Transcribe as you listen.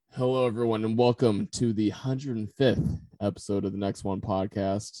everyone, and welcome to the 105th episode of the Next One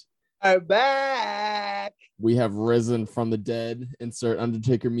podcast. I'm back. We have risen from the dead. Insert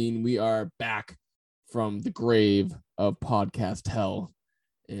Undertaker meme. We are back from the grave of podcast hell.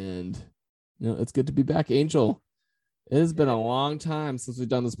 And, it's good to be back, Angel. It has been a long time since we've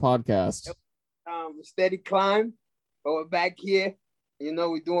done this podcast. Steady climb, but we're back here.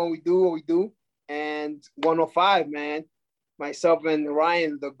 We're doing what we do. And 105, man. Myself and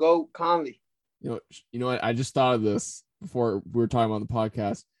Ryan, the GOAT, Conley. You know what? I just thought of this before we were talking on the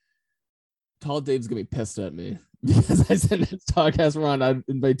podcast. Tall Dave's gonna be pissed at me because I said this podcast run. I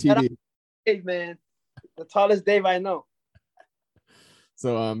invite TD. Hey, man, the tallest Dave I know.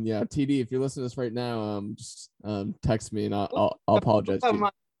 So TD, if you're listening to this right now, just text me and I'll apologize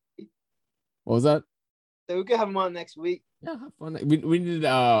to you. What was that? So we could have him on next week. Yeah, have fun. We needed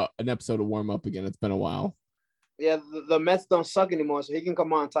an episode to warm up again. It's been a while. Yeah, the Mets don't suck anymore, so he can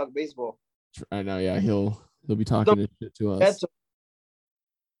come on and talk baseball. I know, yeah, he'll be talking shit to us.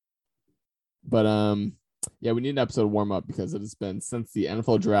 But we need an episode to warm up because it has been since the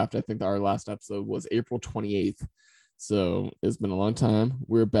NFL draft. I think our last episode was April 28th. So it's been a long time.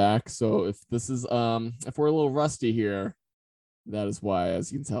 We're back. So if this is if we're a little rusty here, that is why,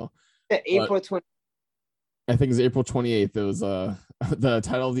 as you can tell. April 20th. I think it's April 28th. It was the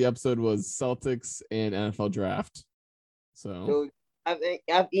title of the episode was Celtics and NFL draft. So dude,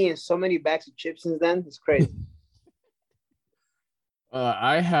 I've eaten so many bags of chips since then. It's crazy.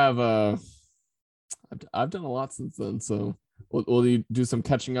 I've done a lot since then. So we'll do some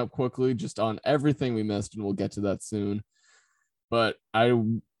catching up quickly just on everything we missed, and we'll get to that soon. But we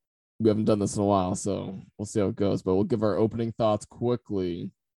haven't done this in a while, so we'll see how it goes. But we'll give our opening thoughts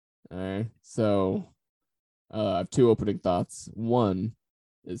quickly. All right. So I have two opening thoughts. One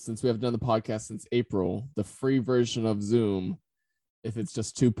is, since we haven't done the podcast since April, the free version of Zoom, if it's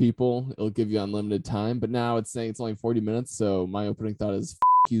just two people, it'll give you unlimited time. But now it's saying it's only 40 minutes. So my opening thought is,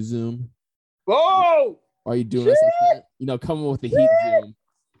 F you, Zoom. Whoa! Why are you doing this like that? Come with the heat, Zoom.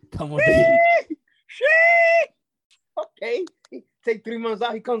 Come with the heat. Okay. Take 3 months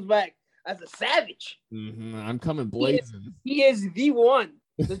out. He comes back as a savage. Mm-hmm. I'm coming blazing. He is the one,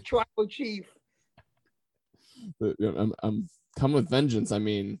 the tribal chief. I'm coming with vengeance. I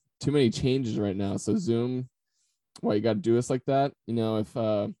mean, too many changes right now. So Zoom, why you got to do us like that? If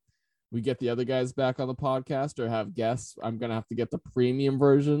we get the other guys back on the podcast or have guests, I'm going to have to get the premium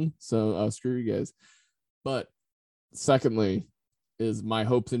version. So screw you guys. But secondly, is my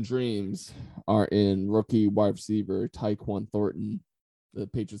hopes and dreams are in rookie wide receiver Tyquan Thornton, the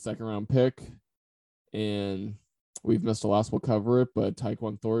Patriots second round pick. And we've missed a lot. We'll cover it, but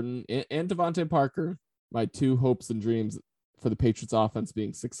Tyquan Thornton and Devontae Parker, my two hopes and dreams for the Patriots offense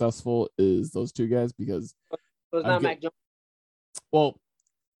being successful is those two guys, because so it's not Mac Jones. Well,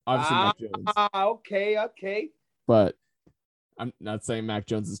 obviously Mac Jones. Okay. But I'm not saying Mac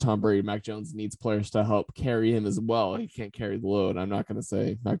Jones is Tom Brady. Mac Jones needs players to help carry him as well. He can't carry the load. I'm not going to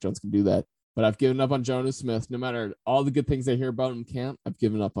say Mac Jones can do that. But I've given up on Jonnu Smith. No matter all the good things I hear about him in camp, I've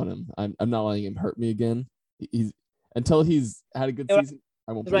given up on him. I'm not letting him hurt me again. Until he's had a good season,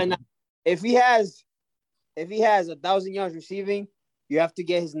 I won't. Right now, if he has 1,000 yards receiving, you have to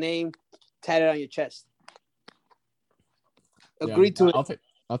get his name tatted on your chest. Agreed to it.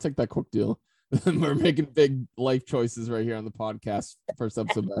 I'll take that quick deal. We're making big life choices right here on the podcast. First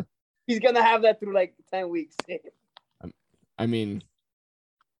episode back. He's gonna have that through like 10 weeks. I mean,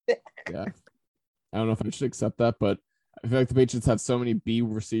 yeah. I don't know if I should accept that, but I feel like the Patriots have so many B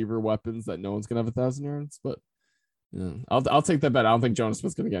receiver weapons that no one's gonna have 1,000 yards. But I'll take that bet. I don't think Jonas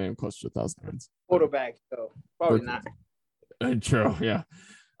Smith's gonna get anyone close to 1,000 yards. Quarterback, so probably not. True, yeah.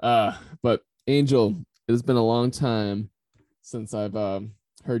 But Angel, it has been a long time since I've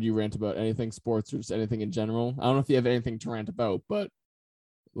heard you rant about anything sports or just anything in general. I don't know if you have anything to rant about, but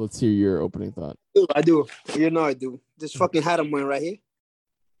let's hear your opening thought. I do. I do. This fucking hat I'm wearing right here.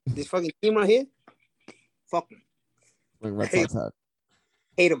 This fucking team right here. Fuck them. Like Red Sox hat.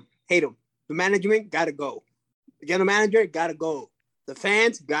 Hate them. The management gotta go. The general manager gotta go. The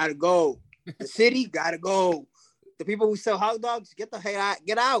fans gotta go. The city gotta go. The people who sell hot dogs, get the hell out.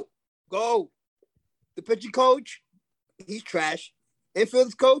 Get out. Go. The pitching coach, he's trash.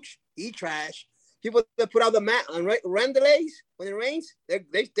 Infield's coach, he trash. People that put out the mat on run delays when it rains, they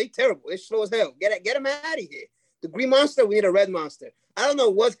terrible. They're slow as hell. Get them out of here. The green monster, we need a red monster. I don't know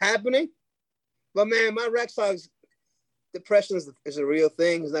what's happening, but man, my Red Sox depression is a real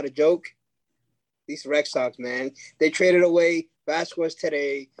thing. It's not a joke. These Red Sox, man, they traded away Vasquez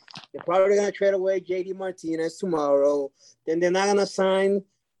today. They're probably gonna trade away JD Martinez tomorrow. Then they're not gonna sign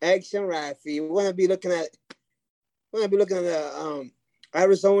Eggs and Raffy. We're gonna be looking at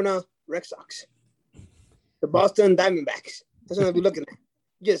Arizona Red Sox. The Boston Diamondbacks. That's what I'll be looking at.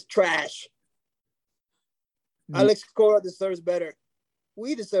 Just trash. Alex Cora deserves better.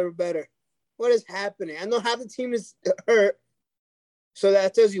 We deserve better. What is happening? I know half the team is hurt. So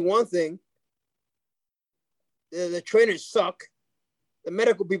that tells you one thing. The trainers suck. The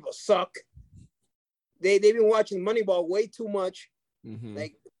medical people suck. They've been watching Moneyball way too much. Mm-hmm.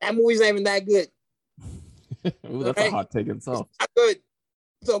 Like, that movie's not even that good. Ooh, that's a hot take itself. It's not good.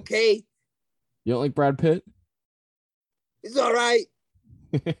 It's okay. You don't like Brad Pitt? It's all right.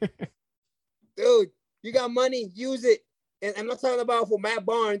 Dude, you got money, use it. And I'm not talking about for Matt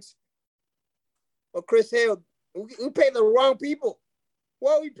Barnes or Chris Hale. We pay the wrong people.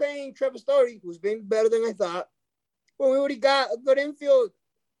 What are we paying Trevor Story, who's been better than I thought, when we already got a good infield?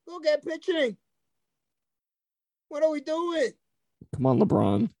 Go get pitching. What are we doing? Come on,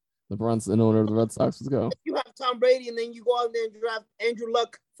 LeBron. LeBron's an owner of the Red Sox. Let's go. You have Tom Brady, and then you go out there and draft Andrew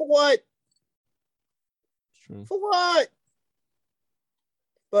Luck. For what? True. For what?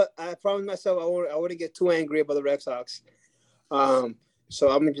 But I promised myself I wouldn't get too angry about the Red Sox. So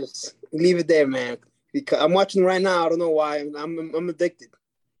I'm going to just leave it there, man. Because I'm watching right now. I don't know why. I'm addicted.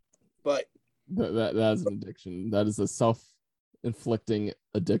 But that is an addiction. That is a self-inflicting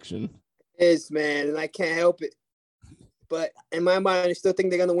addiction. It is, man, and I can't help it. But in my mind, I still think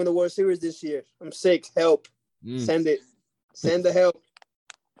they're gonna win the World Series this year. I'm sick. Help. Send it. Send the help.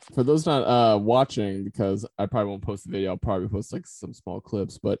 For those not watching, because I probably won't post the video, I'll probably post like some small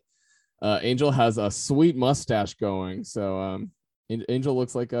clips. But Angel has a sweet mustache going. So Angel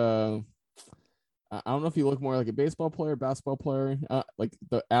looks like a. I don't know if you look more like a baseball player, basketball player. Like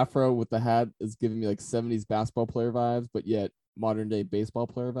the afro with the hat is giving me like 70s basketball player vibes, but yet modern day baseball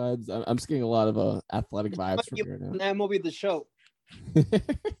player vibes. I'm just getting a lot of athletic vibes from here now. That MLB The Show.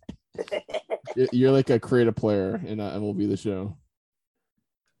 You're like a creative player in MLB The Show.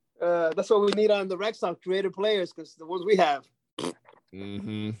 That's what we need on the Red Sox, creative players, because the ones we have.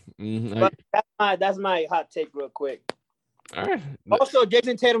 But that's my hot take real quick. All right. Also,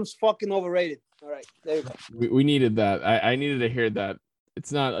 Jason Tatum's fucking overrated. All right, there you go. We needed that. I needed to hear that.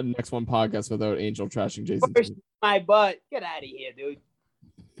 It's not a next one podcast without Angel trashing Jason Tatum. My butt. Get out of here, dude.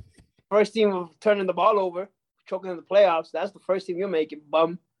 First team of turning the ball over, choking in the playoffs. That's the first team you're making,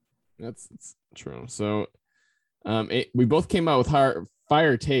 bum. That's true. So we both came out with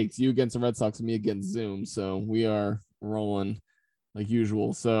fire takes. You against the Red Sox and me against Zoom. So we are rolling like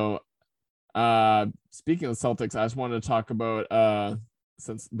usual. So speaking of Celtics, I just wanted to talk about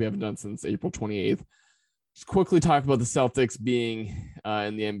since we haven't done since April 28th. Just quickly talk about the Celtics being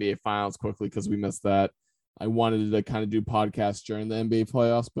in the NBA Finals quickly because we missed that. I wanted to kind of do podcasts during the NBA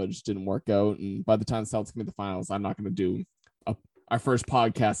playoffs, but it just didn't work out. And by the time the Celtics made the finals, I'm not going to do our first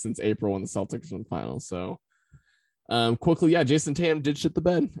podcast since April when the Celtics were in the finals. So quickly, yeah, Jason Tatum did shit the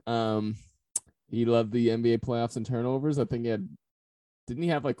bed. He led the NBA playoffs in turnovers. I think didn't he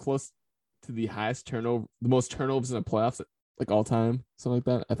have like close to the most turnovers in the playoffs like all time, something like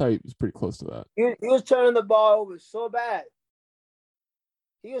that? I thought he was pretty close to that. He was turning the ball over so bad.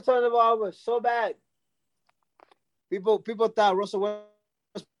 People thought Russell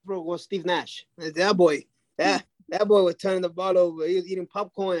Westbrook was Steve Nash. That boy was turning the ball over. He was eating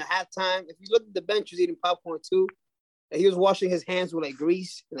popcorn at halftime. If you look at the bench, he was eating popcorn too. And he was washing his hands with like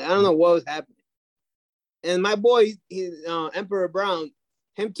grease. And I don't know what was happening. And my boy, Emperor Brown,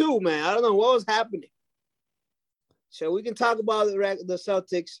 him too, man. I don't know what was happening. So we can talk about the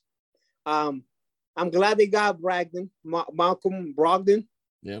Celtics. I'm glad they got Malcolm Brogdon.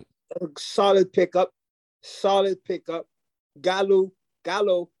 Yeah. Solid pickup. Gallo,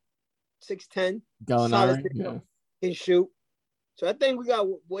 6'10". Gallinari, yeah. Can shoot. So I think we got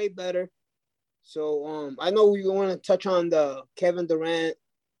way better. So I know we want to touch on the Kevin Durant.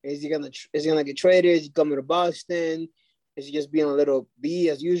 Is he gonna get traded? Is he coming to Boston? Is he just being a little B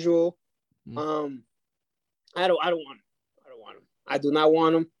as usual? I don't want him. I do not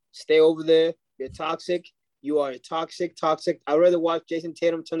want him. Stay over there. You're toxic. You are toxic. I'd rather watch Jason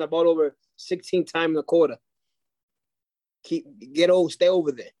Tatum turn the ball over 16 times in a quarter. Stay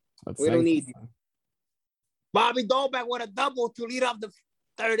over there. We don't need you. Bobby Dolbeck with a double to lead off the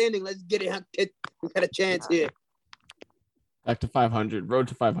third inning. Let's get it. We got a chance here. Back to 500. Road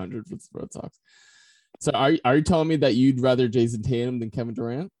to 500 for the Red Sox. So are you telling me that you'd rather Jason Tatum than Kevin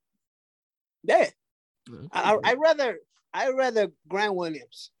Durant? Yeah. I'd rather Grant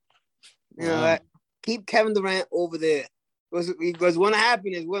Williams. You know, keep Kevin Durant over there. Because what's going to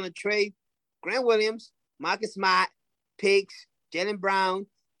happen is we're going to trade Grant Williams, Marcus Smart, Pigs, Jaylen Brown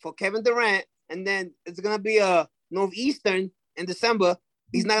for Kevin Durant, and then it's going to be a Northeastern in December.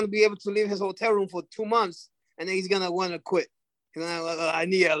 He's not going to be able to leave his hotel room for 2 months, and then he's going to want to quit. He's like, I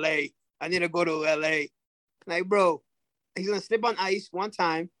need LA. I need to go to LA. Like, bro, he's gonna slip on ice one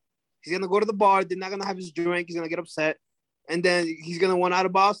time. He's gonna go to the bar. They're not gonna have his drink. He's gonna get upset, and then he's gonna want out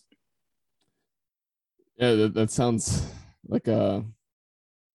of Boston. Yeah, that sounds like a.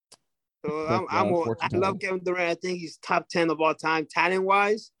 So I love Kevin Durant. I think he's top 10 of all time, talent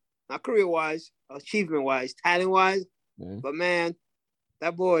wise, not career wise, achievement wise, talent wise. Yeah. But man,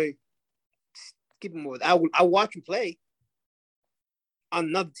 that boy, keep him with. I watch him play on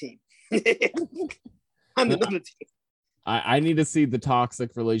another team. On another team. I need to see the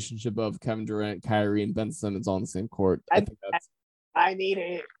toxic relationship of Kevin Durant, Kyrie, and Ben Simmons on the same court. I need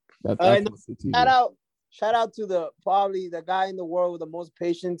it. Shout out to probably the guy in the world with the most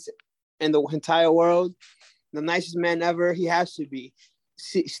patience in the entire world, the nicest man ever. He has to be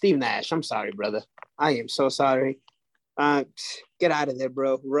Steve Nash. I'm sorry, brother. I am so sorry. Get out of there,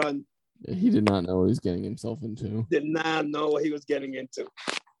 bro. Run. He did not know what he was getting himself into. Did not know what he was getting into.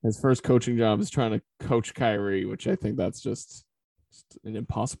 His first coaching job is trying to coach Kyrie, which I think that's just an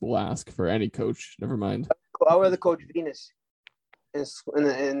impossible ask for any coach. Never mind. I would rather coach Venus in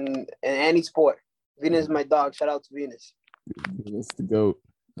any sport. Venus is my dog. Shout out to Venus. Venus the GOAT.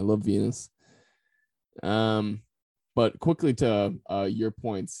 I love Venus. But quickly to your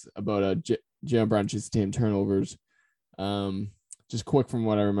points about Jaylen Brown just 10 turnovers. Just quick from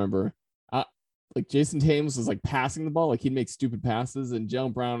what I remember. Like Jason Tames was like passing the ball, like he'd make stupid passes, and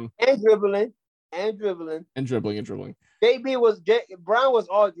Jaylen Brown and dribbling. Brown was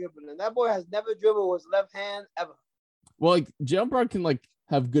all dribbling. That boy has never dribbled with his left hand ever. Well, like Jaylen Brown can like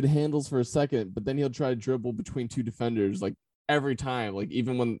have good handles for a second, but then he'll try to dribble between two defenders like every time. Like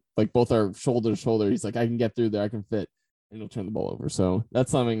even when like both are shoulder to shoulder, he's like, I can get through there, I can fit, and he'll turn the ball over. So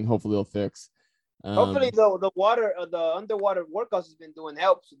that's something hopefully they'll fix. Hopefully the underwater workouts has been doing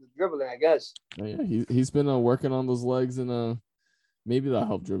helps with the dribbling, I guess. Yeah, he's been working on those legs, and maybe that'll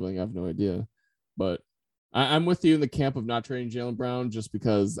help dribbling. I have no idea, but I'm with you in the camp of not trading Jaylen Brown just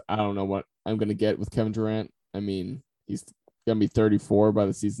because I don't know what I'm gonna get with Kevin Durant. I mean, he's gonna be 34 by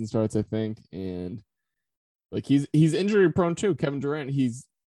the season starts, I think, and like he's injury prone too. Kevin Durant, I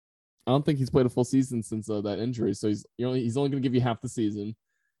don't think he's played a full season since that injury, so he's only gonna give you half the season,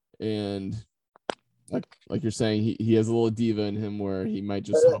 and like you're saying, he has a little diva in him where he might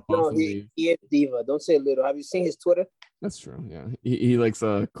just hop off and leave. He is diva. Don't say little. Have you seen his Twitter? That's true. Yeah, he likes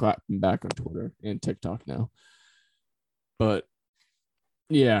clapping back on Twitter and TikTok now. But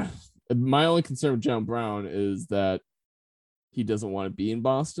yeah, my only concern with Jaylen Brown is that he doesn't want to be in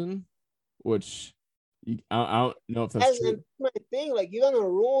Boston, which I don't know if that's true. My thing, like you're gonna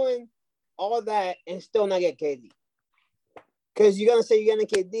ruin all that and still not get KD. Because you're going to say you're getting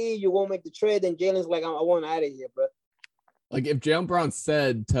KD, you won't make the trade, then Jalen's like, I want out of here, bro. Like, if Jaylen Brown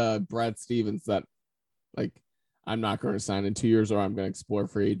said to Brad Stevens that, like, I'm not going to sign in 2 years or I'm going to explore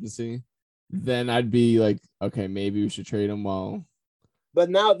free agency, then I'd be like, okay, maybe we should trade him But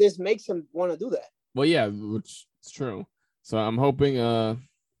now this makes him want to do that. Well, yeah, which is true. So I'm hoping Jaylen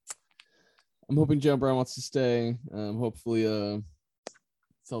Brown wants to stay. Hopefully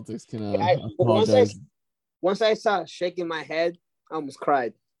Celtics can apologize. Once I saw shaking my head, I almost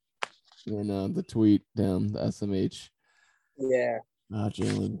cried. And the tweet down the SMH. Yeah.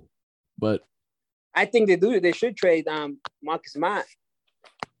 Jaylen. But I think they should trade Marcus Smart.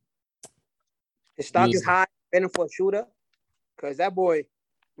 His stock is high, betting for a shooter. Because that boy,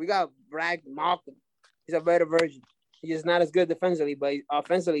 we got Bragg Malcolm. He's a better version. He's just not as good defensively, but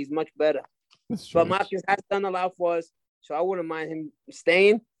offensively, he's much better. That's true. But Marcus has done a lot for us, so I wouldn't mind him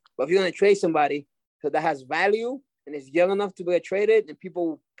staying. But if you're going to trade somebody that has value and is young enough to get traded and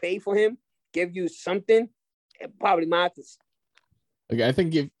people pay for him, give you something, probably Marcus. Okay, I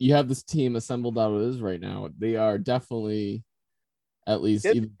think if you have this team assembled out of it is right now, they are definitely at least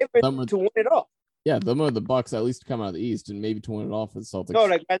to win it all. Yeah, them are the Bucks at least to come out of the East and maybe to win it all for the Celtics. No,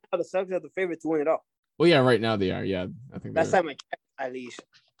 like right now the Celtics are the favorite to win it all. Well, yeah, right now they are. Yeah, I think that's how my at least.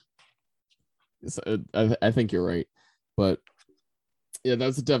 I think you're right, but yeah, that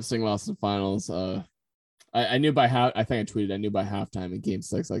was a devastating loss in the finals. I knew by half. I think I tweeted. I knew by halftime in Game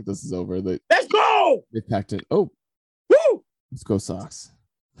 6, like this is over. Let's go. They packed it. Oh, woo! Let's go Sox.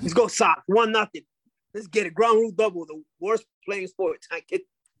 Let's go Sox. 1-0. Let's get it. Ground rule double. The worst playing sport.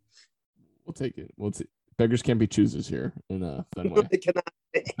 We'll take it. We'll see. Beggars can't be choosers here in Fenway. They cannot.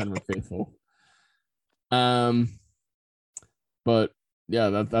 Fenway faithful. But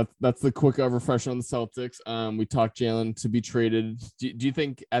yeah, that's the quick refresher on the Celtics. We talked Jaylen to be traded. Do you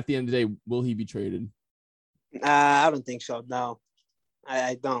think at the end of the day will he be traded? I don't think so. No,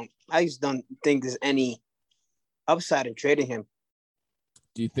 I don't. I just don't think there's any upside in trading him.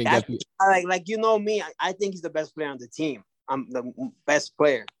 Do you think like you know me? I think he's the best player on the team. I'm the best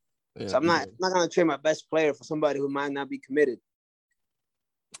player. Yeah, So I'm not gonna trade my best player for somebody who might not be committed.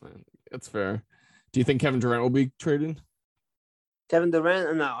 That's fair. Do you think Kevin Durant will be traded? Kevin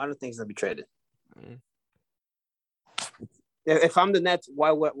Durant? No, I don't think he's gonna be traded. Mm. If I'm the Nets,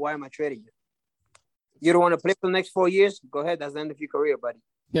 why am I trading you? You don't want to play for the next 4 years? Go ahead. That's the end of your career, buddy.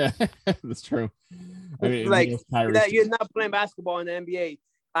 Yeah, that's true. I mean, like you're not playing basketball in the NBA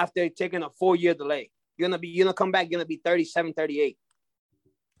after taking a 4-year delay. You're gonna come back. You're gonna be 37, 38.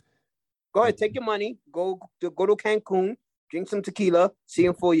 Go ahead, take your money. Go to Cancun, drink some tequila. See you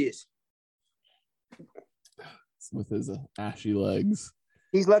in 4 years. With his ashy legs.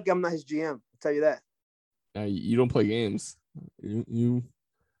 He's lucky I'm not his GM. I'll tell you that. You don't play games.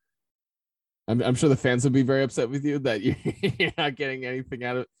 I'm sure the fans would be very upset with you that you're not getting anything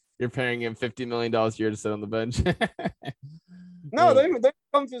out of it. You're paying him $50 million a year to sit on the bench. No, don't even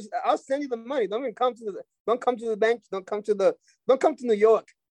come to. I'll send you the money. Don't come to the bench. Don't come to New York.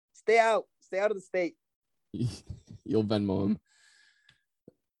 Stay out of the state. You'll Venmo him.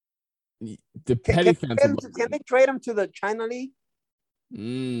 The petty fans. Can they trade him to the China League?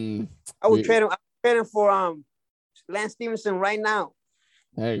 I would trade him. I would trade him for Lance Stevenson right now.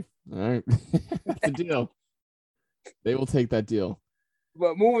 Hey, all right, that's a deal. They will take that deal.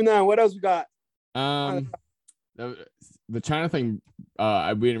 But moving on, what else we got? The China thing,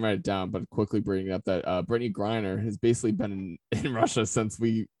 we didn't write it down, but quickly bringing up that Brittany Griner has basically been in Russia since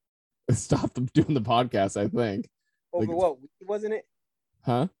we stopped doing the podcast, I think. Over what? Wasn't it?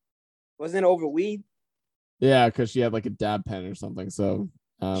 Huh? Wasn't it over weed? Yeah, because she had like a dab pen or something. So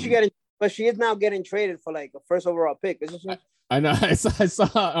but she is now getting traded for like a first overall pick. Isn't she? I know. I saw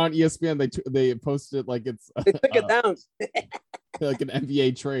on ESPN they posted it like it's they took it down like an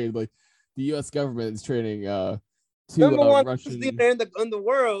NBA trade. Like the U.S. government is trading number one Russian leader in the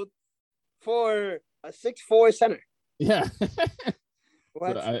world for a 6'4" center. Yeah.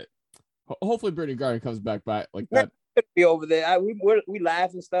 What? So hopefully Brittany Griner comes back by like that. Could be over there. We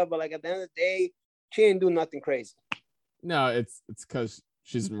laugh and stuff, but like at the end of the day, she didn't do nothing crazy. No, it's because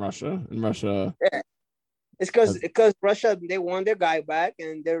she's in Russia. In Russia, yeah, it's because Russia, they want their guy back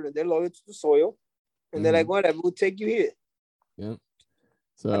and they're loyal to the soil, and they're like, whatever, we'll take you here. Yeah.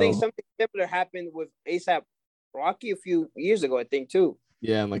 So I think something similar happened with ASAP Rocky a few years ago, I think too.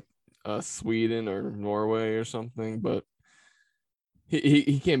 Yeah, in like Sweden or Norway or something, but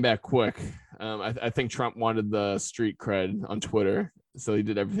he came back quick. I think Trump wanted the street cred on Twitter, so he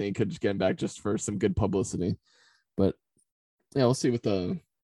did everything he could to get him back just for some good publicity. But yeah, we'll see with the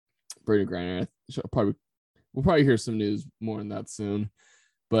Brittany Griner. We'll probably hear some news more on that soon.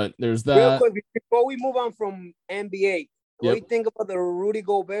 But there's that. Real quick, before we move on from NBA, what do you think about the Rudy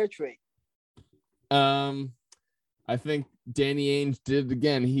Gobert trade? I think Danny Ainge did it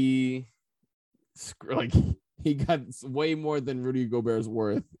again. He got way more than Rudy Gobert's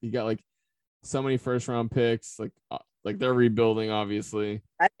worth. He got like so many first round picks. Like they're rebuilding, obviously.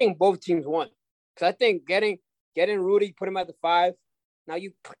 I think both teams won. Because I think getting Rudy, put him at the 5. Now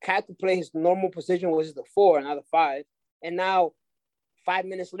you had to play his normal position, which is the 4, not the 5. And now 5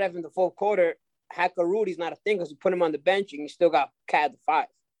 minutes left in the fourth quarter, Hacker Rudy's not a thing because you put him on the bench and you still got Cat at the 5.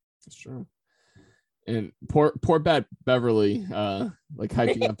 That's true. And poor bad Beverly, like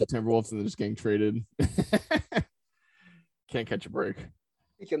hiking up the Timberwolves and then just getting traded. Can't catch a break.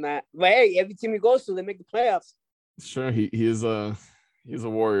 Speaking that, but hey, every team he goes to, they make the playoffs. Sure, he is a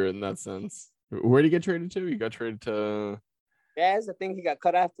warrior in that sense. Where did he get traded to? He got traded to. Yeah, that's the thing. He got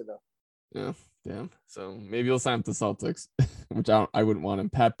cut after though. Yeah, damn. So maybe he'll sign with the Celtics, which I wouldn't want him.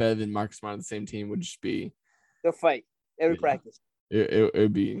 Pat Bev and Marcus Smart on the same team would just be. They'll fight every practice. It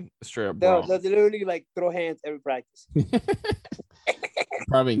would be a straight up brawl. They'll literally like throw hands every practice.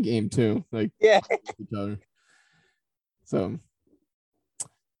 Probably in game too. Like yeah. Each other. So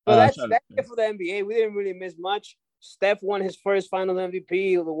that's it for the NBA. We didn't really miss much. Steph won his first Finals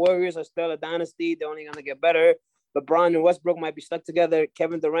MVP. The Warriors are still a dynasty. They're only gonna get better. LeBron and Westbrook might be stuck together.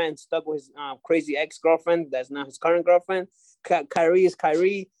 Kevin Durant stuck with his crazy ex-girlfriend. That's not his current girlfriend. Kyrie is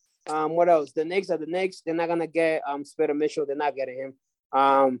Kyrie. What else? The Knicks are the Knicks. They're not gonna get Spitter Mitchell. They're not getting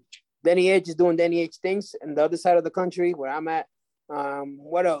him. Danny H is doing Danny H things in the other side of the country where I'm at.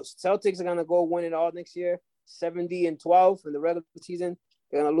 What else? Celtics are gonna go win it all next year. 70-12 in the regular season.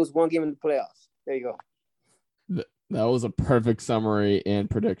 They're gonna lose one game in the playoffs. There you go. That was a perfect summary and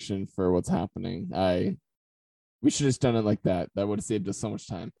prediction for what's happening. We should have just done it like that. That would have saved us so much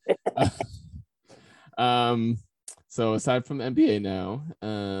time. So aside from the NBA now,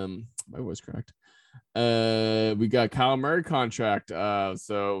 my voice cracked. We got Kyle Murray contract.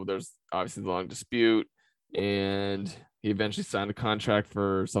 So there's obviously the long dispute, and he eventually signed a contract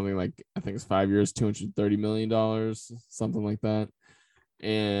for something like, I think it's 5 years, $230 million, something like that.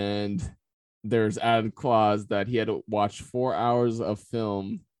 And there's added clause that he had to watch 4 hours of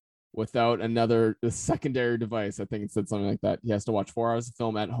film without a secondary device. I think it said something like that. He has to watch 4 hours of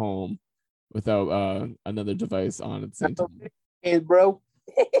film at home without another device on at the same time. Hey, bro.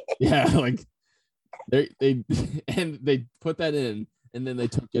 Yeah, like they and they put that in and then they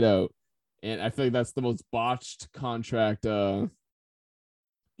took it out. And I feel like that's the most botched contract,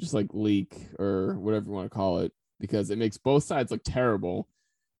 just like leak or whatever you want to call it, because it makes both sides look terrible.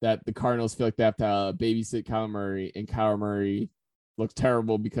 That the Cardinals feel like they have to babysit Kyler Murray, and Kyler Murray looks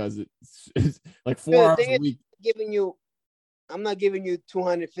terrible because it's like 4 hours a week. I'm not giving you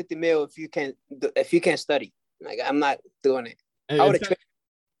 250 mil if you can't study. Like, I'm not doing it. I would have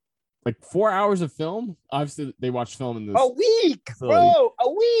like 4 hours of film. Obviously, they watch film in this a week, facility. bro. A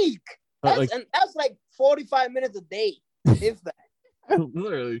week. That's like 45 minutes a day, if that.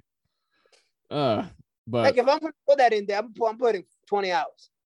 Literally. But like, if I'm gonna put that in there, I'm putting 20 hours.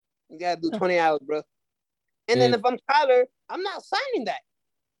 You gotta do 20 hours, bro. And then if I'm Kyler, I'm not signing that.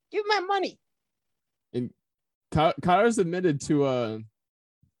 Give me my money. And Kyler's admitted to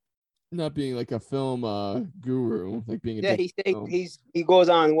not being like a film guru, like being a he goes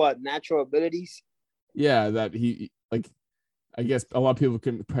on what, natural abilities. Yeah, that he, like, I guess a lot of people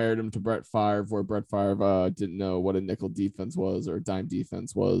compared him to Brett Favre, where Brett Favre didn't know what a nickel defense was or a dime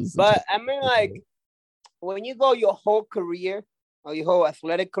defense was. But I mean, like, when you go your whole career or your whole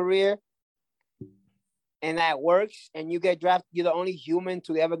athletic career and that works and you get drafted, you're the only human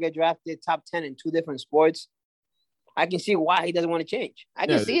to ever get drafted top 10 in 2 different sports. I can see why he doesn't want to change. I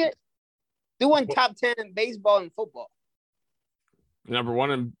can see it. Doing top 10 in baseball and football. Number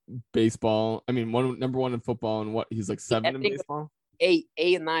 1 in baseball. I mean, number 1 in football, and what, he's like 7 in baseball? 8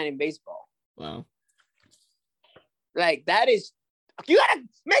 and 9 in baseball. Wow. Like, that is, you gotta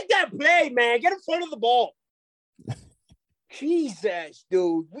make that play, man. Get in front of the ball. Jesus,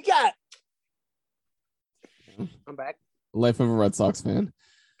 dude. I'm back. Life of a Red Sox fan.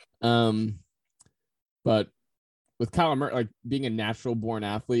 But with Kyler Murray, like, being a natural born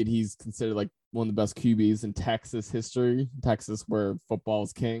athlete, he's considered like one of the best QBs in Texas history. Texas, where football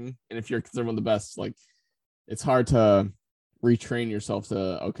is king. And if you're considered one of the best, like, it's hard to retrain yourself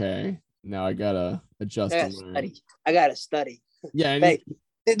to, okay, now I gotta adjust. I gotta study. Yeah. Like,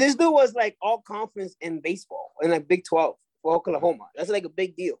 this dude was like all conference in baseball in like Big 12 for Oklahoma. That's like a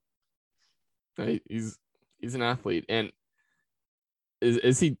big deal. He's an athlete, and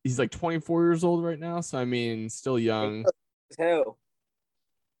he's like 24 years old right now, so I mean, still young. Hell,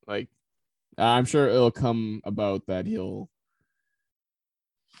 like, I'm sure it'll come about that he'll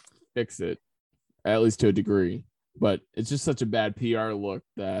fix it, at least to a degree. But it's just such a bad PR look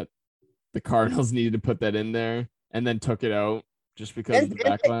that the Cardinals needed to put that in there and then took it out just because of the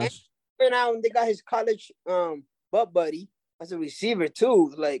backlash. And now they got his college butt buddy as a receiver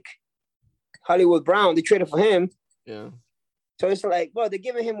too, like Hollywood Brown. They traded for him. Yeah. So it's like, bro, they're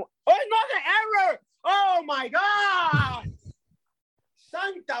giving him another error. Oh my God.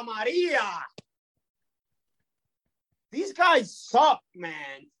 Santa Maria. These guys suck, man.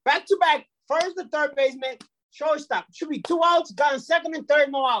 Back to back, first and third baseman, shortstop. Should be 2 outs, got in second and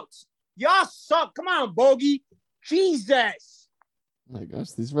third, no outs. Y'all suck. Come on, Bogey. Jesus. Oh my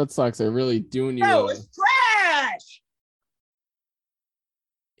gosh, these Red Sox are really doing you. No, it's trash.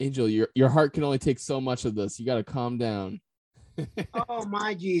 Angel, your heart can only take so much of this. You got to calm down. Oh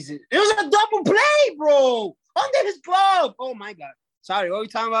my Jesus! It was a double play, bro. Under his glove. Oh my God. Sorry, what are we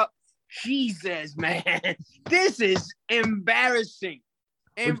talking about? Jesus, man, this is embarrassing.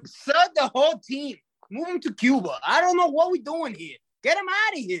 And sub the whole team. Move him to Cuba. I don't know what we're doing here. Get him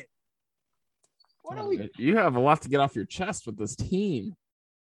out of here. What are we? You have a lot to get off your chest with this team.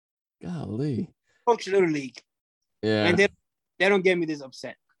 Golly. Coach Little League. Yeah. And they don't get me this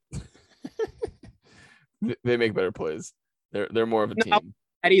upset. They make better plays. They're more of a team.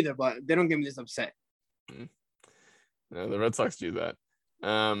 Not either, but they don't get me this upset. No, the Red Sox do that.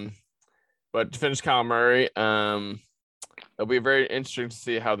 But to finish Kyler Murray, it'll be very interesting to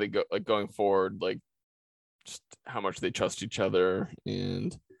see how they go, like, going forward, like, just how much they trust each other.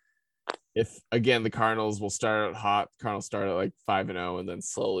 And if, again, the Cardinals will start out hot. Cardinals start at like 5-0 and then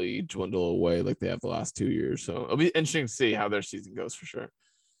slowly dwindle away like they have the last 2 years. So it'll be interesting to see how their season goes for sure.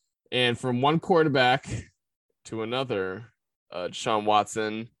 And from one quarterback to another, Deshaun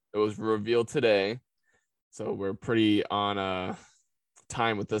Watson, it was revealed today. So we're pretty on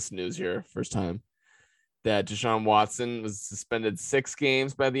time with this news here. First time that Deshaun Watson was suspended 6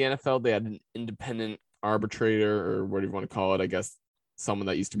 games by the NFL. They had an independent arbitrator, or whatever you want to call it. I guess someone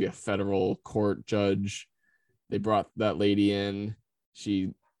that used to be a federal court judge they brought that lady in.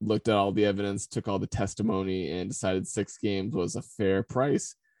 She looked at all the evidence, took all the testimony, and decided 6 games was a fair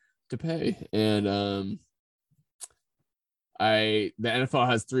price to pay. And the NFL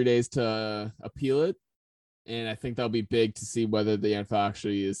has 3 days to appeal it, and I think that'll be big to see whether the NFL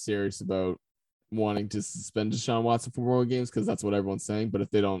actually is serious about wanting to suspend Deshaun Watson for more games, because that's what everyone's saying. But if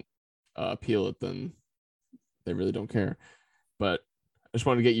they don't appeal it, then they really don't care. But I just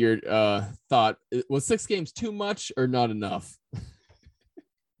wanted to get your thought. Was 6 games too much or not enough?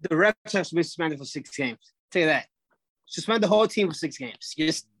 The Red Sox will be suspended for 6 games. Tell you that. Suspend the whole team for 6 games. You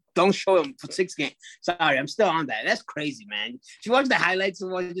just don't show them for 6 games. Sorry, I'm still on that. That's crazy, man. Did you watch the highlights of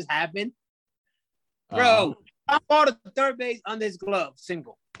what just happened? Bro, Grumble to third base under his glove,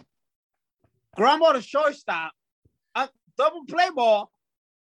 single. Grumble to shortstop, double play ball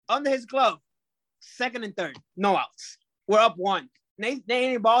under his glove, 2nd and 3rd, no outs. We're up 1.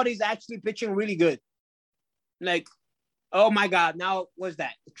 Nathan Baldy's actually pitching really good. Like, oh my God, now what's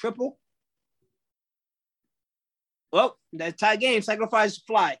that? The triple? Well, that tie game, sacrifice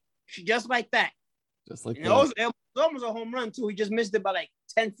fly. Just like that. Just like that. that. It was almost a home run, too. He just missed it by like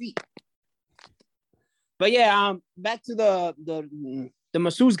 10 feet. But yeah, back to the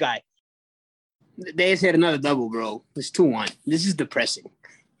masseuse guy. They just hit another double, bro. It's 2-1. This is depressing.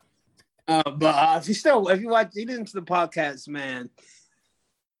 But if you listen to the podcast, man,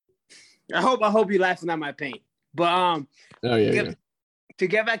 I hope you're laughing at my pain. But to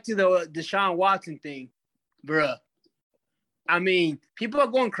get back to the Deshaun Watson thing, bruh. I mean, people are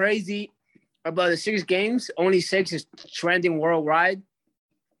going crazy about the 6 games. Only 6 is trending worldwide.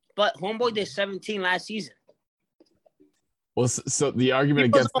 But homeboy did 17 last season. Well, so the argument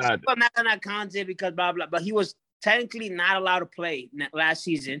against that, I'm not gonna count it because blah blah. But he was technically not allowed to play last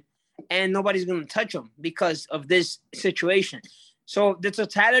season, and nobody's gonna touch him because of this situation. So the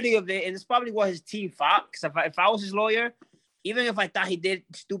totality of it, and it's probably what his team thought. Because if I was his lawyer, even if I thought he did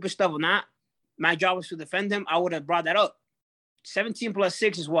stupid stuff or not, my job was to defend him. I would have brought that up. 17 plus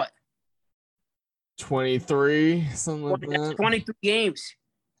 6 is what? 23, something like that. 23 games.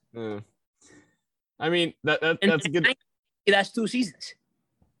 Yeah. I mean, that's a good. That's 2 seasons.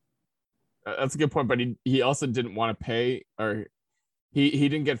 That's a good point, but he also didn't want to pay, or he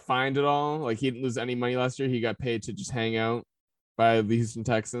didn't get fined at all. Like, he didn't lose any money last year. He got paid to just hang out by the Houston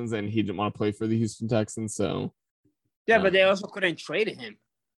Texans, and he didn't want to play for the Houston Texans. So yeah, but they also couldn't trade him.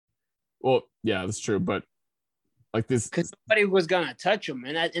 Well, yeah, that's true, but like this, because nobody was gonna touch him,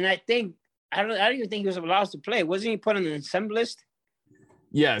 and I think I don't even think he was allowed to play. Wasn't he put on the exempt list?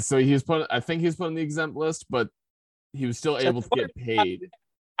 Yeah, so he was put. I think he was put on the exempt list, but he was still able to get paid.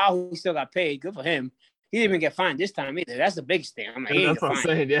 Oh, he still got paid. Good for him. He didn't even get fined this time either. That's the biggest thing. I'm like, that's what I'm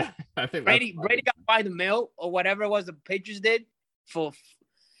saying. Yeah, I think Brady got fined the mail or whatever it was the Patriots did.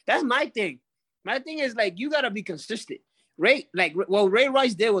 That's my thing. My thing is, like, you gotta be consistent. Ray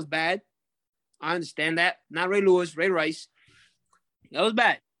Rice did was bad. I understand that. Not Ray Lewis, Ray Rice. That was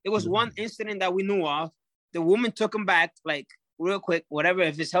bad. It was one incident that we knew of. The woman took him back, like, real quick. Whatever,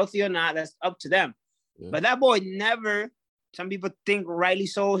 if it's healthy or not, that's up to them. Yeah. But that boy never. Some people think rightly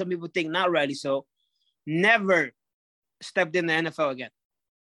so. Some people think not rightly so. Never stepped in the NFL again.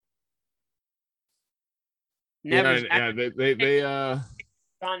 Never. Yeah, they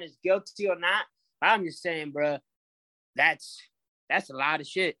John is guilty or not. I'm just saying, bro, that's a lot of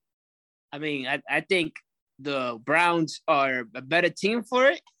shit. I mean, I think the Browns are a better team for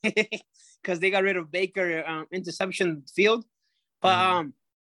it because they got rid of Baker interception field. But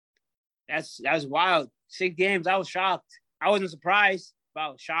that's wild. 6 games. I was shocked. I wasn't surprised, but I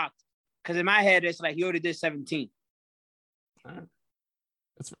was shocked. Because in my head, it's like he already did 17.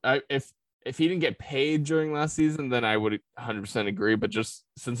 If he didn't get paid during last season, then I would 100% agree. But just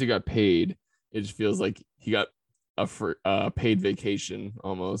since he got paid, it just feels like he got a paid vacation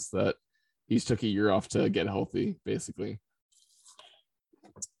almost, that he took a year off to get healthy, basically.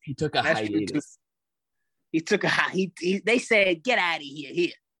 He took a hiatus. He took they said, get out of here.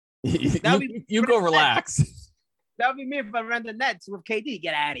 You go relax. That would be me if I ran the Nets with KD.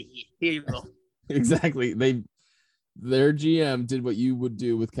 Get out of here. Here you go. Exactly. Their GM did what you would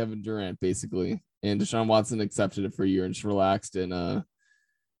do with Kevin Durant, basically. And Deshaun Watson accepted it for a year and just relaxed. And I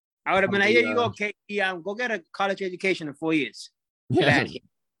would have been like, here you go, KD. Go get a college education in 4 years. Get out of here.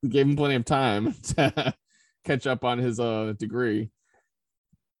 Gave him plenty of time to catch up on his degree.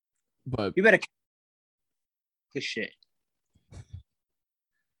 But you better good shit.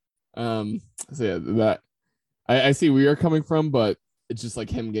 So yeah, that I see where you're coming from, but it's just like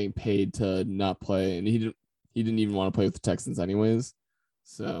him getting paid to not play, and he didn't even want to play with the Texans anyways.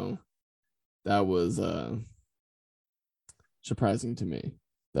 So that was surprising to me.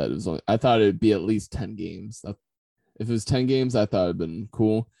 that it was only. I thought it'd be at least 10 games. If it was 10 games, I thought it'd been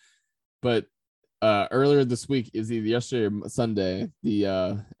cool. But earlier this week, is either yesterday or Sunday, the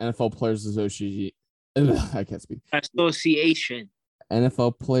NFL Players Association. I can't speak. Association.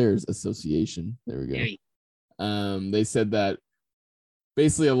 NFL Players Association. There we go. They said that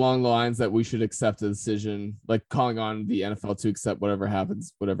basically along the lines that we should accept a decision, like calling on the NFL to accept whatever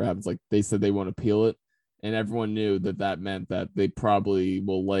happens. Like they said they won't appeal it. And everyone knew that meant that they probably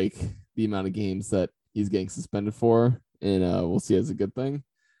will like the amount of games that he's getting suspended for. And we'll see as a good thing.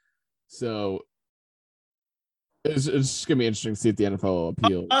 So it's just going to be interesting to see if the NFL will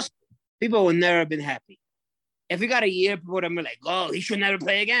appeal. People will never have been happy. If he got a year, people would have been like, oh, he should never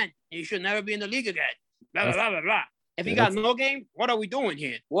play again. He should never be in the league again. Blah, blah, blah, blah, blah. If he got no game, what are we doing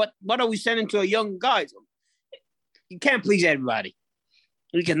here? What are we sending to a young guy? You can't please everybody.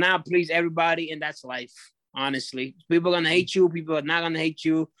 You cannot please everybody, and that's life, honestly. People are going to hate you. People are not going to hate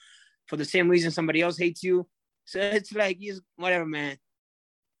you for the same reason somebody else hates you. So it's like, whatever, man.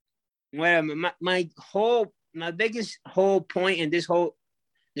 Whatever. My biggest whole point in this whole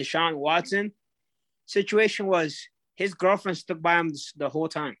Deshaun Watson situation was his girlfriend stuck by him the whole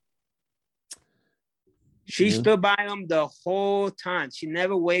time. She stood by him the whole time. She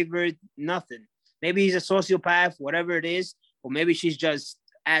never wavered, nothing. Maybe he's a sociopath, whatever it is, or maybe she's just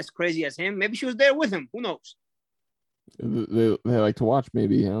as crazy as him. Maybe she was there with him. Who knows? They like to watch,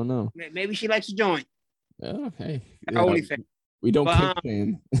 maybe. I don't know. Maybe she likes to join. Oh, hey. We don't kick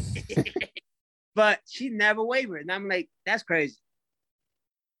fan. But she never wavered. And I'm like, that's crazy.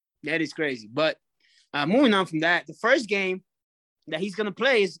 That is crazy. But moving on from that, the first game that he's going to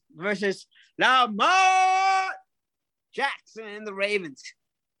play is versus Lamar Jackson and the Ravens.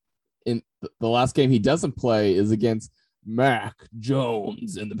 In the last game he doesn't play is against Mac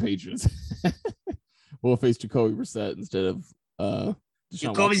Jones and the Patriots. We'll face Jacoby Brissett instead of Deshaun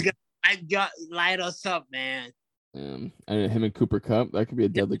Jacoby's going to light us up, man. And him and Cooper Kupp, that could be a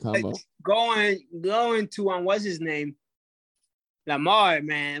deadly combo. Going to what's his name? Lamar,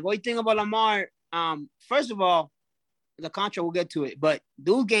 man. What do you think about Lamar? First of all, the contract, we'll get to it, but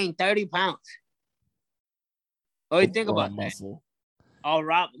dude gained 30 pounds. What do you think about muscle? That? All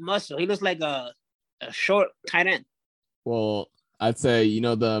raw muscle. He looks like a short tight end. Well, I'd say,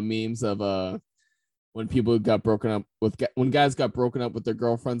 the memes of when people got broken up when guys got broken up with their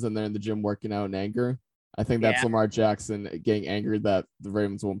girlfriends and they're in the gym working out in anger. I think that's Lamar Jackson getting angry that the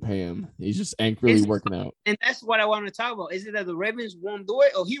Ravens won't pay him. He's just angrily working out. And that's what I want to talk about. Is it that the Ravens won't do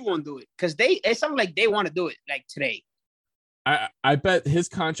it or he won't do it? Because it sounds like they want to do it like today. I bet his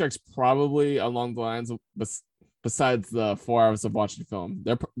contract's probably along the lines of, besides the 4 hours of watching film.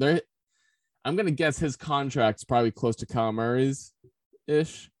 I'm gonna guess his contract's probably close to Kyle Murray's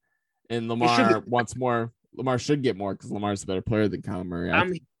ish, and Lamar wants more. Lamar should get more because Lamar's a better player than Kyle Murray.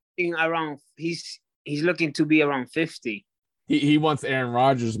 I'm thinking around. He's looking to be around 50. He wants Aaron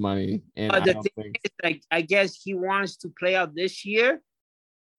Rodgers money, and I guess he wants to play out this year,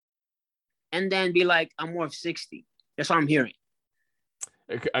 and then be like, I'm worth 60. That's what I'm hearing.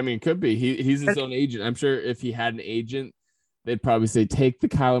 I mean, could be. He's his own agent. I'm sure if he had an agent, they'd probably say, take the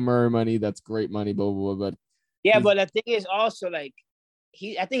Kyler Murray money. That's great money, blah, blah, blah. But but the thing is also like,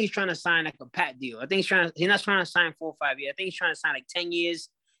 I think he's trying to sign like a pat deal. I think he's not trying to sign 4 or 5 years. I think he's trying to sign like 10 years,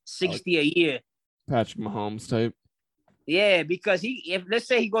 60 a year. Patrick Mahomes type. Yeah, because if let's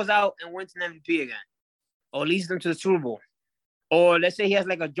say he goes out and wins an MVP again, or leads them to the Super Bowl, or let's say he has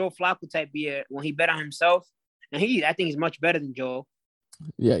like a Joe Flacco type year when he bet on himself, and I think he's much better than Joe.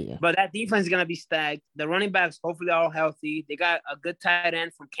 Yeah. But that defense is gonna be stacked. The running backs hopefully are all healthy. They got a good tight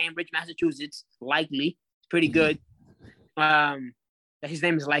end from Cambridge, Massachusetts. Likely, pretty good. His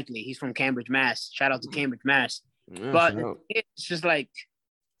name is Likely. He's from Cambridge, Mass. Shout out to Cambridge, Mass. Yeah, but it's just like,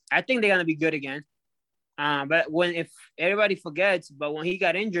 I think they're gonna be good again. But if everybody forgets, but when he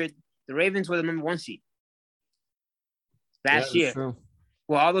got injured, the Ravens were the number 1 seed last year. True.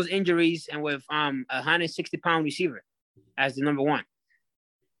 With all those injuries and with a 160-pound receiver as the number 1.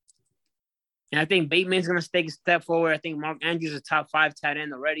 And I think Bateman's going to take a step forward. I think Mark Andrews is a top 5 tight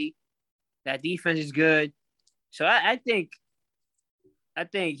end already. That defense is good. So I think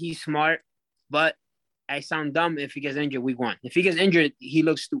he's smart, but I sound dumb if he gets injured week 1. If he gets injured, he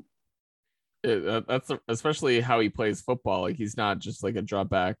looks stupid. That's especially how he plays football. Like, he's not just like a drop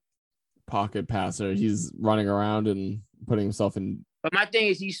back pocket passer. He's running around and putting himself in. But my thing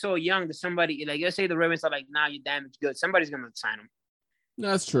is, he's so young that somebody, like, let's say the Ravens are like, nah, you're damaged good. Somebody's going to sign him.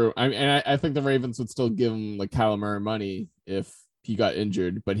 That's true. I think the Ravens would still give him like Kyler Murray money if he got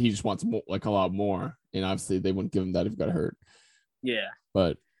injured, but he just wants more, like a lot more. And obviously they wouldn't give him that if he got hurt. Yeah.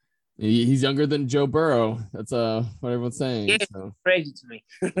 But He's younger than Joe Burrow. That's what everyone's saying. Yeah, so crazy to me.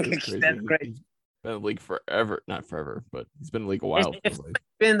 it's crazy. That's crazy. He's been in the league forever. Not forever, but he's been in the league a He's while.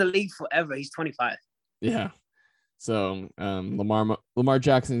 been in the league forever. He's 25. Yeah. So Lamar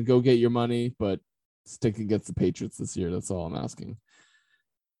Jackson, go get your money, but stick against the Patriots this year. That's all I'm asking.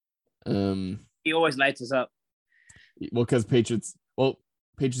 He always lights us up. Well, because Patriots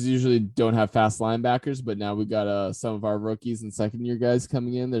usually don't have fast linebackers, but now we got some of our rookies and second year guys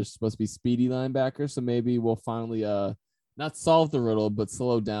coming in. They're supposed to be speedy linebackers, so maybe we'll finally not solve the riddle, but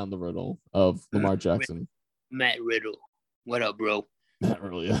slow down the riddle of Lamar Jackson. Matt Riddle, what up, bro? Not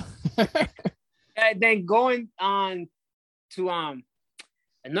really. Yeah. Then going on to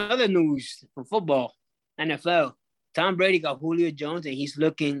another news from football, NFL. Tom Brady got Julio Jones, and he's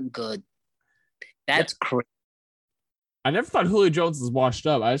looking good. That's crazy. I never thought Julio Jones was washed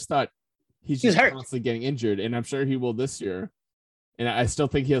up. I just thought he's just hurt. constantly getting injured, and I'm sure he will this year. And I still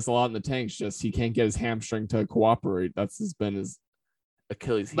think he has a lot in the tank. Just he can't get his hamstring to cooperate. That's been his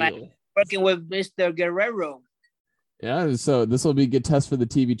Achilles heel. Working with Mr. Guerrero. Yeah, so this will be a good test for the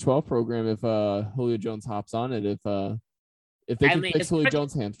TB12 program if Julio Jones hops on it. If they can fix Julio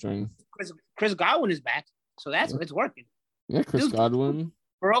Jones' hamstring. Chris Godwin is back, so it's working. Yeah, Chris Godwin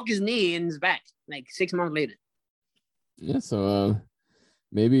broke his knee and is back like 6 months later. Yeah, so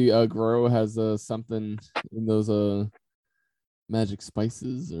maybe Guerrero has something in those magic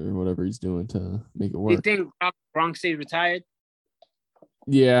spices or whatever he's doing to make it work. Do you think Gronk stays retired?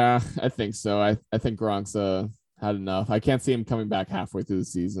 Yeah, I think so. I think Gronk's had enough. I can't see him coming back halfway through the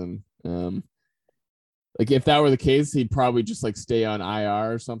season. Like if that were the case, he'd probably just like stay on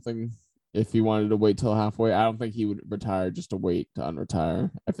IR or something if he wanted to wait till halfway. I don't think he would retire just to wait to unretire.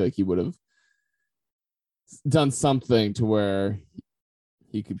 I feel like he would have done something to where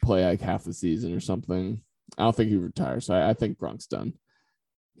he could play like half the season or something. I don't think he would retire. So I think Gronk's done.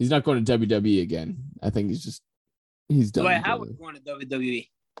 He's not going to WWE again. I think he's done. Dwight Howard's going to WWE.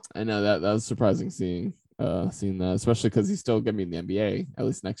 I know that was surprising seeing that, especially because he's still going to be in the NBA at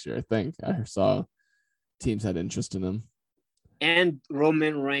least next year. I think I saw teams had interest in him. And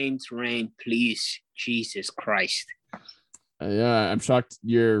Roman Reigns reign, please, Jesus Christ. Yeah, I'm shocked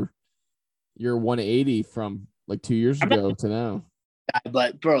you're 180 from like 2 years ago to now.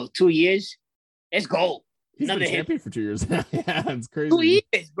 But bro, 2 years, let's go. He's been champion for 2 years. Yeah, it's crazy. 2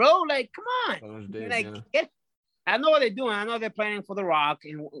 years, bro. Like, come on. Days, I know what they're doing. I know they're planning for The Rock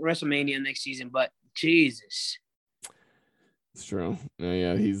in WrestleMania next season, but Jesus. It's true.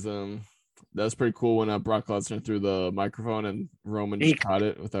 Yeah, he's that was pretty cool when Brock Lesnar threw the microphone and Roman just caught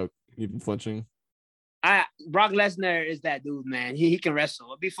it without even flinching. Brock Lesnar is that dude, man. He can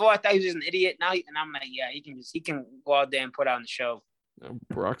wrestle. Before I thought he was just an idiot. Now and I'm like, yeah, he can go out there and put on the show.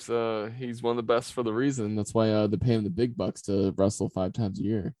 Brock's he's one of the best for the reason. That's why they pay him the big bucks to wrestle 5 times a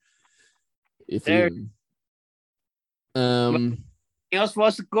year. If even. Anything else for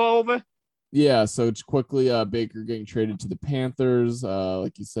us to go over? Yeah, so just quickly, Baker getting traded to the Panthers.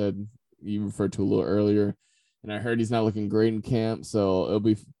 Like you said, you referred to a little earlier, and I heard he's not looking great in camp. So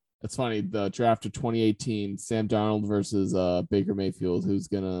it's funny, the draft of 2018, Sam Darnold versus Baker Mayfield, who's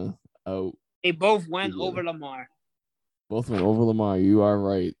gonna they both went over Lamar. Both went over Lamar. You are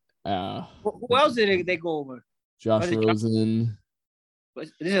right. Who else did they go over? Josh Rosen.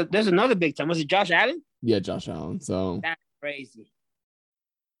 There's another big time. Was it Josh Allen? Yeah, Josh Allen. So that's crazy.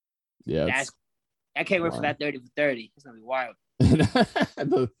 Yeah, I can't wait for that 30 for 30. It's gonna be wild.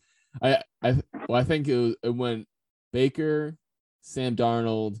 I think it went Baker, Sam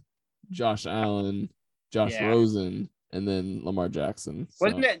Darnold, Josh Allen, Josh Rosen, and then Lamar Jackson.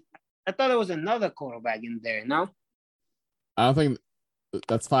 Wasn't it? I thought there was another quarterback in there. No, I don't think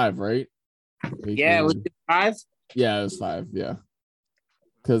that's 5, right? Baker, yeah, was it 5? Yeah, it was 5. Yeah,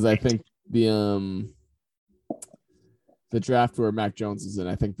 because I think the draft where Mac Jones is in,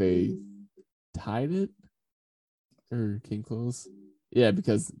 I think they tied it or came close. Yeah,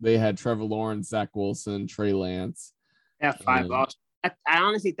 because they had Trevor Lawrence, Zach Wilson, Trey Lance. Yeah, 5. I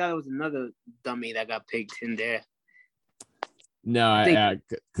honestly thought it was another dummy that got picked in there. No,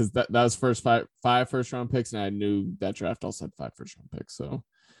 because that was five first round picks, and I knew that draft also had 5 first round picks. So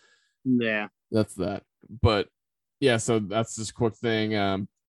yeah, that's that. But yeah, so that's just a quick thing.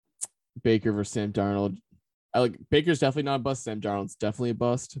 Baker versus Sam Darnold. Baker's definitely not a bust. Sam Darnold's definitely a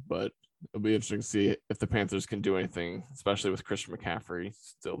bust, but it'll be interesting to see if the Panthers can do anything, especially with Christian McCaffrey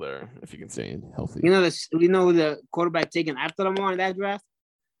still there, if he can stay healthy. We know the quarterback taken after Lamar in that draft?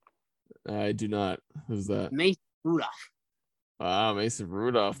 I do not. Who's that? Mason Rudolph. Wow, Mason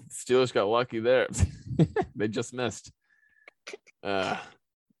Rudolph. Steelers got lucky there. They just missed. That's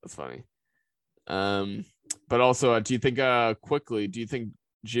funny. But also, do you think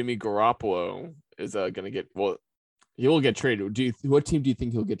Jimmy Garoppolo is going to get he will get traded. What team do you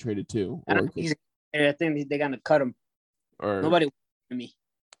think he'll get traded to? I think they're going to cut him. Or nobody wants me.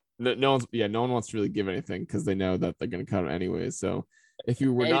 No one wants to really give anything because they know that they're going to cut him anyway. So if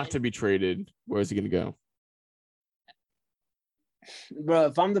you were not to be traded, where is he going to go? Bro,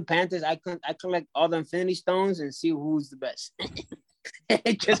 if I'm the Panthers, I collect all the Infinity Stones and see who's the best.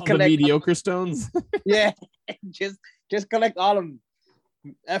 Just collect the mediocre stones. Yeah, just collect all of them.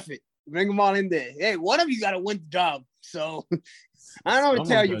 F it, bring them all in there. Hey, one of you got to win the job. So I don't know what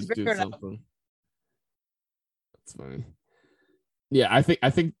to tell you. Figure it out. That's funny. Yeah, I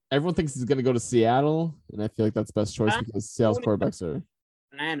think everyone thinks he's going to go to Seattle, and I feel like that's the best choice because Seattle's quarterbacks are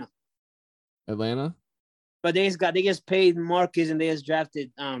Atlanta. But they just paid Marcus and they just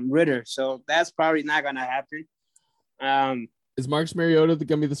drafted Ritter, so that's probably not gonna happen. Is Marcus Mariota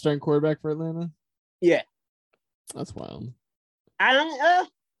gonna be the starting quarterback for Atlanta? Yeah, that's wild. I don't.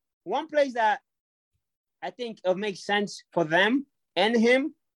 One place that I think it makes sense for them and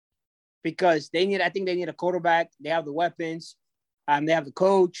him because I think they need a quarterback. They have the weapons, they have the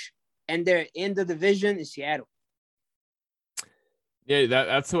coach, and they're in the division in Seattle. Yeah,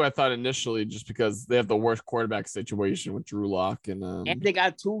 that's who I thought initially, just because they have the worst quarterback situation with Drew Lock and they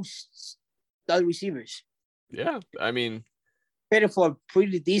got 2 stud receivers. Yeah, I mean, paid for a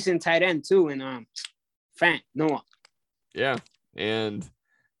pretty decent tight end too, and Fant Noah. Yeah, and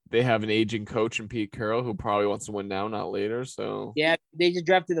they have an aging coach in Pete Carroll who probably wants to win now, not later. So yeah, they just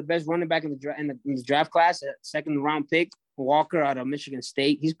drafted the best running back in the draft class, a second round pick, Walker out of Michigan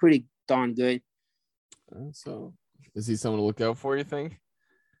State. He's pretty darn good. So. Is he someone to look out for, you think?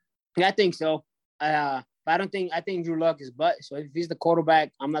 Yeah, I think so. But I think Drew Luck is butt. So if he's the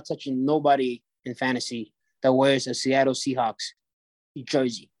quarterback, I'm not touching nobody in fantasy that wears a Seattle Seahawks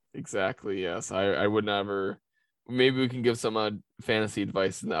jersey. Exactly, yes. I would never. Maybe we can give some fantasy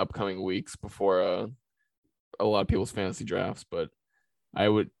advice in the upcoming weeks before a lot of people's fantasy drafts, but I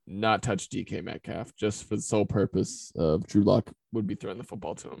would not touch DK Metcalf just for the sole purpose of Drew Luck would be throwing the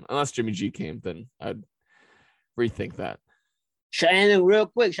football to him. Unless Jimmy G came, then I'd rethink that. And real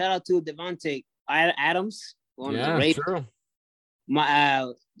quick, shout out to Devontae Adams. Yeah, true.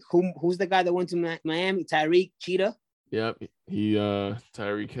 Who's the guy that went to Miami? Tyreek Cheetah. Yep,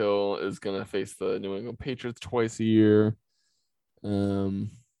 Tyreek Hill is gonna face the New England Patriots twice a year. And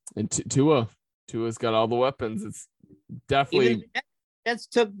Tua's got all the weapons. It's definitely Jets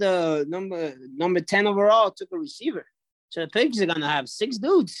took the number 10 overall. Took a receiver, so the Patriots are gonna have 6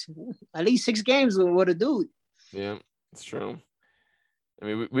 dudes, at least 6 games with a dude. Yeah, it's true. I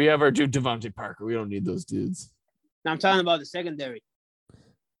mean, we have our dude Devontae Parker. We don't need those dudes. Now I'm talking about the secondary.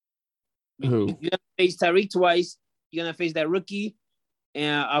 Who? You're gonna face Tyreek twice. You're gonna face that rookie,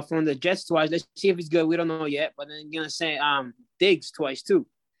 and from the Jets twice. Let's see if he's good. We don't know yet. But then you're gonna say Diggs twice too.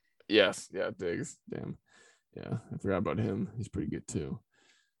 Yes, yeah, Diggs. Damn, yeah, I forgot about him. He's pretty good too.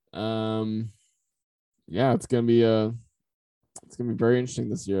 Yeah, it's gonna be very interesting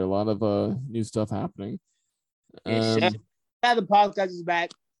this year. A lot of new stuff happening. The podcast is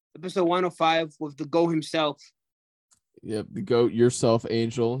back, episode 105 with the GOAT himself. Yep, the GOAT yourself,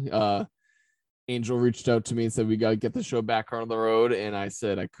 Angel. Angel reached out to me and said we got to get the show back on the road, and I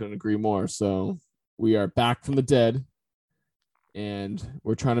said I couldn't agree more. So we are back from the dead, and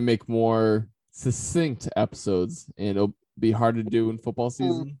we're trying to make more succinct episodes, and it'll be hard to do in football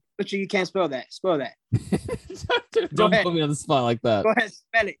season. But you can't spell that. Spell that. Don't put me on the spot like that. Go ahead,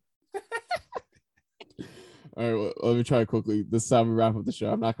 spell it. All right, well, let me try quickly. This time we wrap up the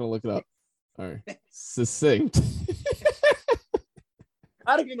show. I'm not going to look it up. All right. Succinct.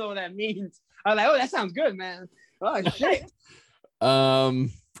 I don't even know what that means. I was like, oh, that sounds good, man. Oh, shit. I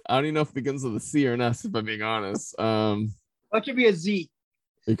don't even know if it begins with a C or an S, if I'm being honest. It could be a Z.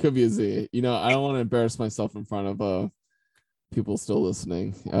 It could be a Z. You know, I don't want to embarrass myself in front of people still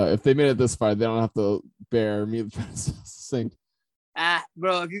listening. If they made it this far, they don't have to bear me trying to succinct.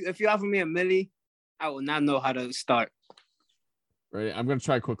 Bro, if you offer me a milli, I will not know how to start. Ready? I'm going to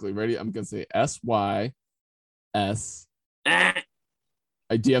try quickly. Ready? I'm going to say SYS.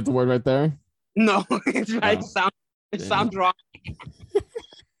 Do you have the word right there? No, it's right. It sounds wrong.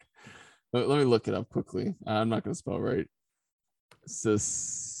 Let me look it up quickly. I'm not going to spell right.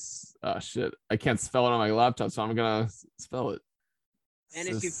 Shit. I can't spell it on my laptop, so I'm going to spell it. And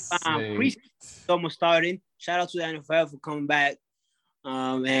it's almost starting. Shout out to the NFL for coming back.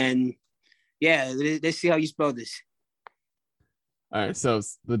 And yeah, let's see how you spell this. All right. So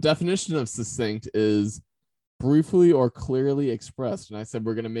the definition of succinct is briefly or clearly expressed. And I said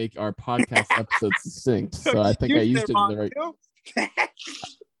we're going to make our podcast episode succinct. So I think I used it in the right.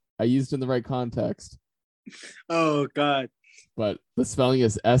 I used it in the right context. Oh God. but the spelling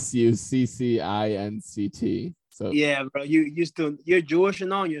is Succinct. So Yeah, bro. You're Jewish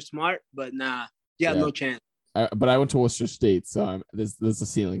and all. You're smart, but nah, you have no chance. But I went to Worcester State, so there's a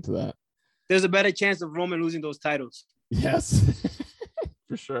ceiling to that. There's a better chance of Roman losing those titles. Yes,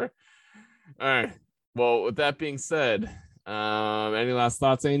 for sure. All right. Well, with that being said, any last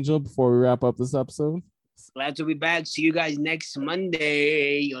thoughts, Angel, before we wrap up this episode? Glad to be back. See you guys next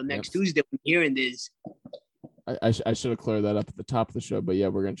Monday or next Tuesday when you're hearing this. I should have cleared that up at the top of the show, but yeah,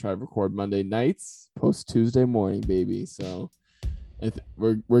 we're gonna try to record Monday nights, post Tuesday morning, baby. So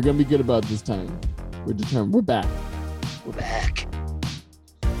we're gonna be good about this time. We're determined. We're back. We're back.